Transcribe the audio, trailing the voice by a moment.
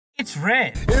It's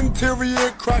red.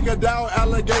 Interior crocodile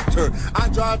alligator. I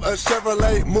drive a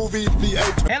Chevrolet movie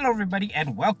theater. Hello everybody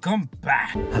and welcome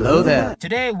back. Hello there.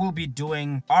 Today we'll be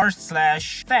doing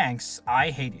r/thanks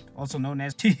I hate it, also known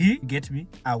as get me?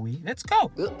 Are we? Let's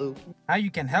go. How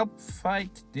you can help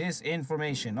fight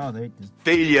disinformation. Oh, there it is.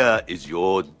 Failure is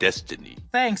your destiny.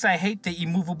 Thanks I hate the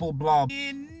immovable blob. What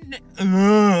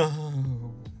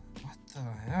the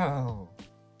hell?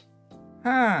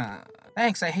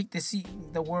 Thanks, I hate to see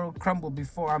the world crumble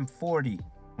before I'm 40.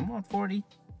 I'm not 40.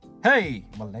 Hey,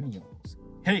 millennials.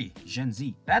 Hey, Gen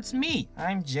Z. That's me.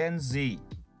 I'm Gen Z.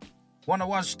 Wanna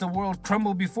watch the world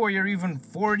crumble before you're even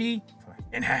 40?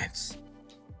 Enhance.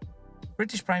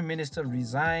 British Prime Minister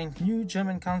resigned. New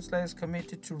German chancellor is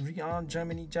committed to rearm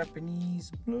Germany.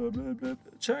 Japanese, blah, blah, blah,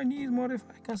 blah. Chinese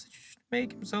modify constitution to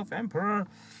make himself emperor.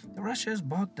 Russia is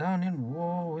bogged down in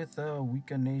war with a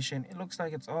weaker nation. It looks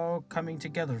like it's all coming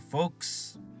together,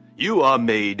 folks. You are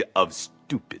made of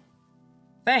stupid.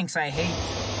 Thanks, I hate.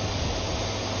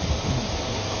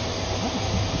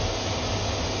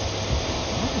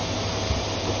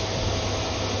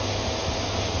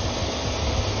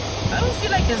 I don't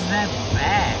feel like it's that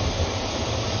bad.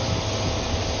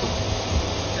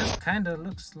 Just kind of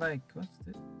looks like, what's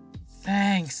this?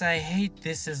 Thanks, I hate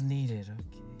this is needed.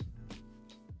 Okay.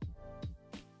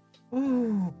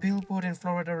 Ooh, billboard in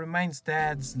Florida reminds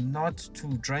dads not to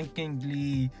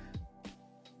drunkenly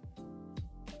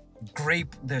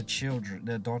grape their children,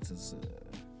 their daughters.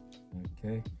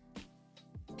 Okay.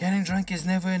 Getting drunk is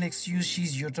never an excuse.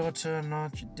 She's your daughter,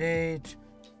 not your date.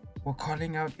 We're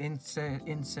calling out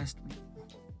incest.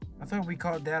 I thought we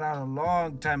called that out a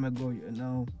long time ago, you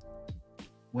know,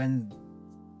 when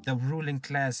the ruling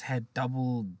class had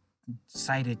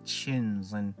double-sided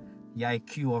chins and the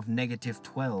IQ of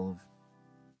 -12.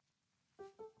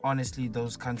 Honestly,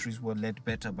 those countries were led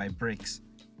better by BRICS.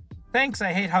 Thanks,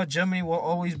 I hate how Germany will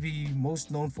always be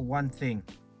most known for one thing.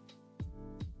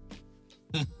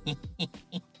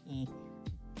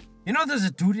 You know, there's a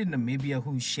dude in Namibia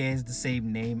who shares the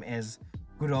same name as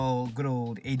good old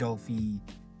Adolf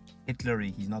Hitler.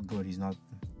 He's not good, he's not,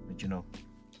 but you know.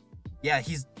 Yeah,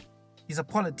 he's a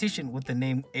politician with the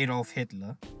name Adolf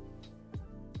Hitler.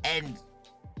 And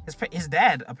his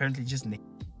dad apparently just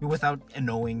named it without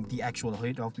knowing the actual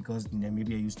Adolf, because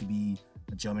Namibia used to be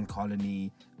a German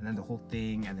colony, and then the whole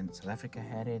thing, and then South Africa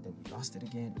had it, and we lost it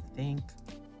again, I think.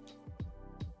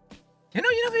 You know,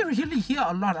 you never really hear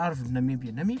a lot out of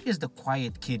Namibia. Namibia is the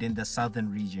quiet kid in the southern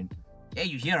region. Yeah,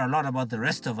 you hear a lot about the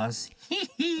rest of us.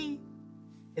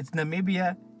 It's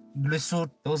Namibia, Lesotho.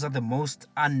 Those are the most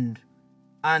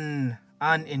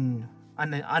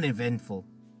uneventful.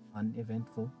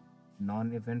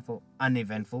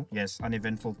 Uneventful. Yes,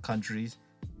 uneventful countries.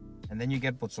 And then you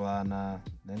get Botswana,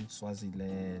 then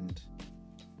Swaziland,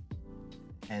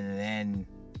 and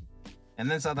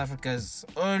then South Africa's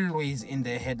always in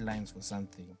the headlines for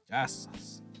something. Just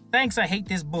thanks, I hate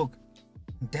this book.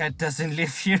 Dad doesn't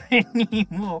live here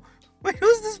anymore. Wait,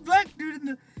 who's this black dude in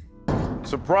the...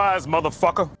 Surprise,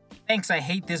 motherfucker. Thanks, I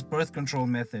hate this birth control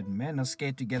method. Men are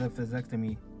scared to get a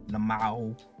vasectomy.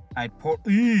 Lamau. I'd pour...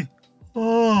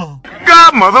 Oh.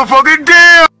 God motherfucking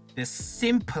damn! The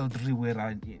simple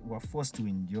we're forced to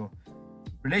endure.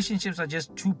 Relationships are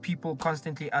just two people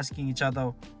constantly asking each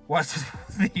other what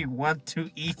they want to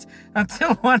eat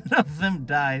until one of them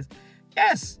dies.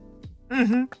 Yes.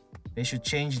 They should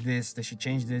change this. They should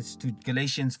change this to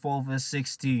Galatians 4 verse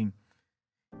 16.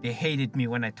 They hated me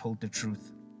when I told the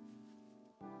truth.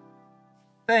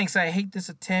 Thanks, I hate this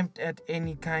attempt at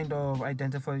any kind of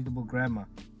identifiable grammar.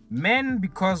 Men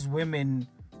because women,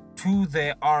 to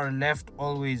they are left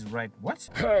always right. What?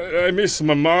 I miss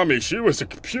my mommy. She was a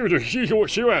computer. She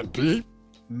went beep.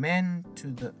 Men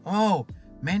to the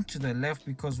left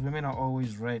because women are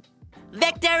always right.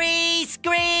 Victory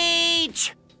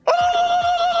screech!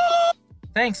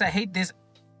 Thanks, I hate this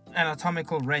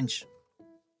anatomical wrench.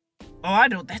 Oh, I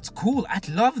don't. That's cool. I'd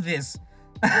love this.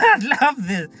 I'd love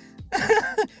this.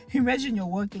 Imagine you're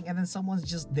working and then someone's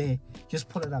just there. Just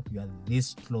pull it up. You are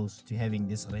this close to having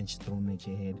this wrench thrown at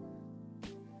your head.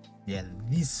 Yeah,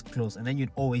 this close. And then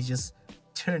you'd always just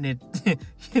turn it.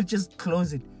 You just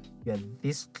close it. You're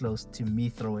this close to me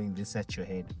throwing this at your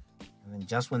head. And then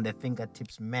just when their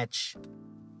fingertips match,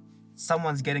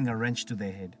 someone's getting a wrench to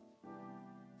their head.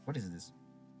 What is this?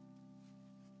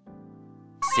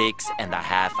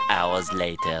 6.5 hours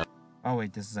later. Oh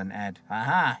wait, this is an ad.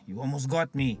 Aha, you almost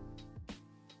got me.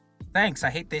 Thanks, I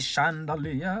hate this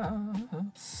chandelier.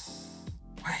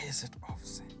 Why is it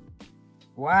offset?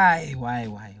 Why?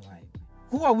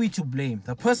 Who are we to blame?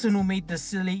 The person who made the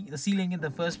ceiling in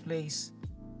the first place?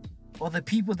 Or the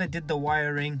people that did the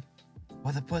wiring?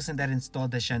 or the person that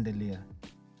installed the chandelier?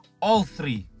 All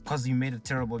three, because you made a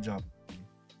terrible job.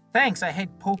 Thanks, I hate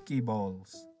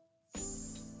Pokeballs.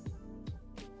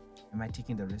 Am I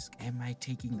taking the risk? Am I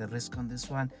taking the risk on this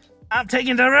one? I'm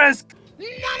taking the risk! No!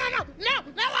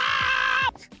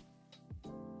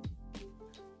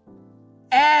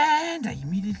 And I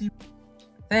immediately...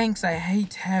 Thanks, I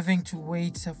hate having to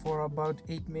wait for about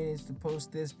 8 minutes to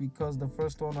post this because the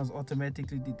first one was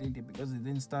automatically deleted because it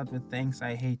didn't start with thanks,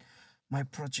 I hate. My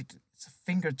project, it's a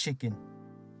finger chicken.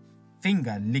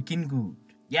 Finger licking good.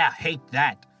 Yeah, hate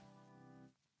that.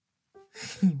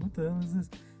 What the hell is this?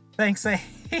 Thanks, I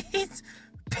hate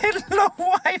pillow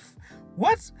wife.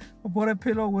 What? I bought a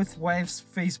pillow with wife's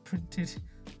face printed.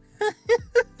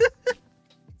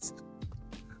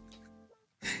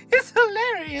 It's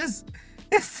hilarious.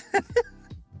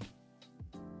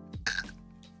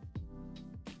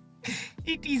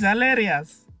 It is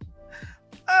hilarious.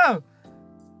 Oh,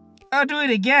 I'll do it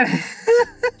again.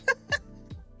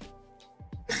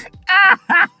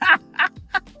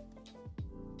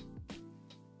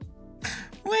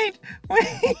 Wait.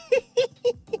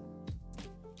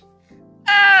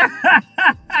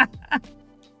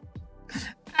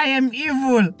 I am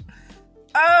evil.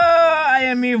 Oh, I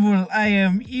am evil.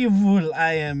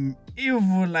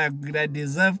 I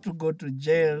deserve to go to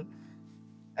jail.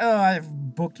 Oh, I've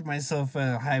booked myself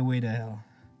a highway to hell.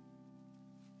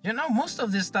 You know, most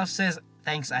of this stuff says,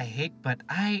 thanks, I hate, but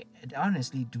I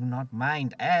honestly do not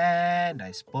mind. And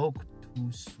I spoke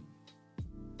too soon.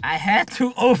 I had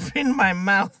to open my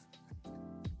mouth.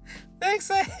 Thanks,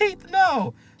 I hate.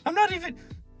 No, I'm not even...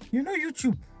 You know,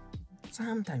 YouTube,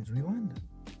 sometimes we wonder.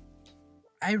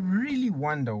 I really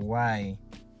wonder why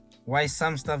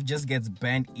some stuff just gets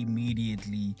banned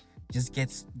immediately, just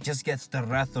gets the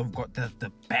wrath of God,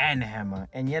 the ban hammer,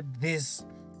 and yet this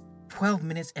 12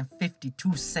 minutes and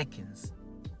 52 seconds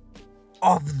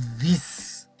of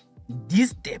this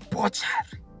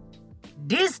debauchery,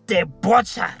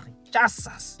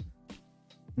 Jesus.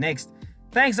 Next,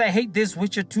 thanks, I hate this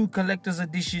Witcher 2 Collector's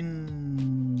Edition.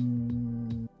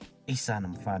 Isa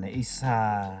namfana,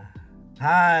 Isa.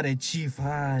 Hare, chief,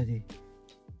 hare.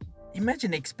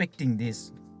 Imagine expecting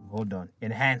this. Hold on.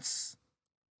 Enhance.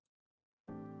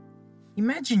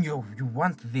 Imagine you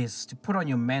want this to put on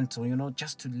your mantle, you know,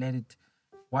 just to let it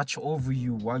watch over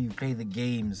you while you play the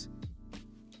games.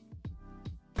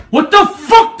 What the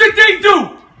fuck did they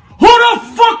do? Who the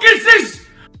fuck is this?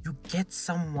 You get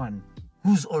someone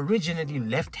who's originally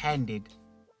left-handed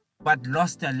but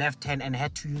lost their left hand and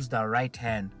had to use their right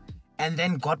hand, and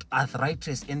then got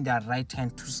arthritis in their right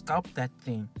hand to sculpt that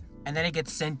thing, and then it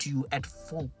gets sent to you at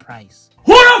full price.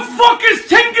 Who the fuck is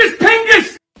Tingus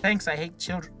Pingus? Thanks, I hate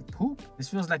children. Poop? This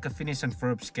feels like a Phineas and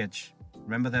Ferb sketch.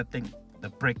 Remember that thing? The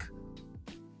brick.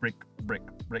 Brick.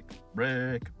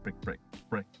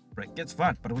 It's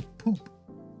fun, but with poop.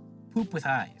 Poop with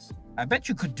eyes. I bet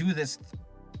you could do this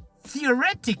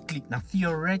theoretically. Now,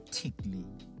 theoretically,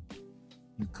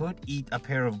 you could eat a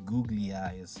pair of googly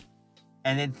eyes.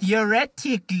 And then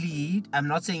theoretically, I'm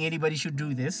not saying anybody should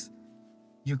do this,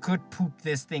 you could poop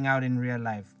this thing out in real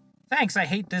life. Thanks, I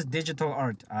hate this digital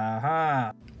art.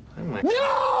 Aha.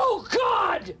 No,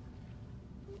 God!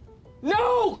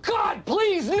 No, God,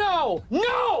 please, no!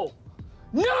 No!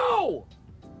 No!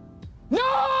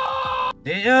 No!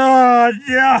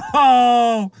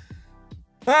 Oh,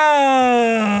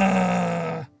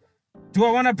 no! Do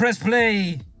I want to press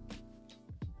play?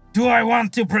 Do I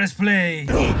want to press play?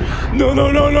 No.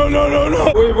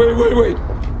 Wait.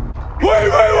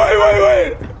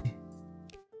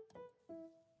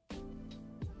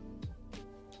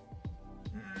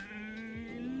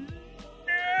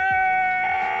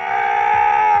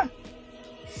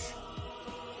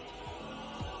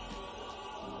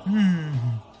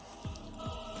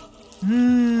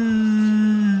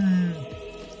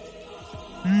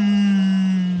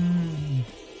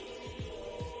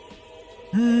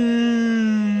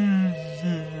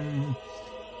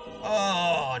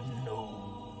 Oh no.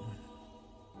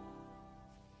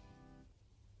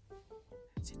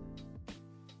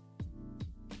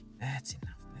 That's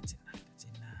enough.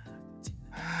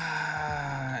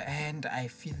 And I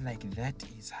feel like that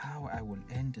is how I will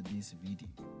end this video.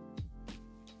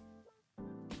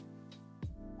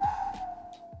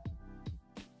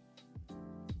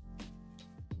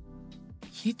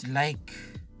 Hit like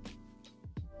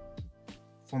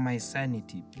for my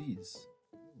sanity, please.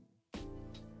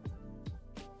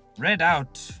 Read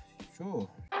out, sure.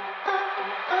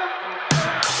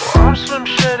 Awesome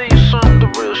Shitty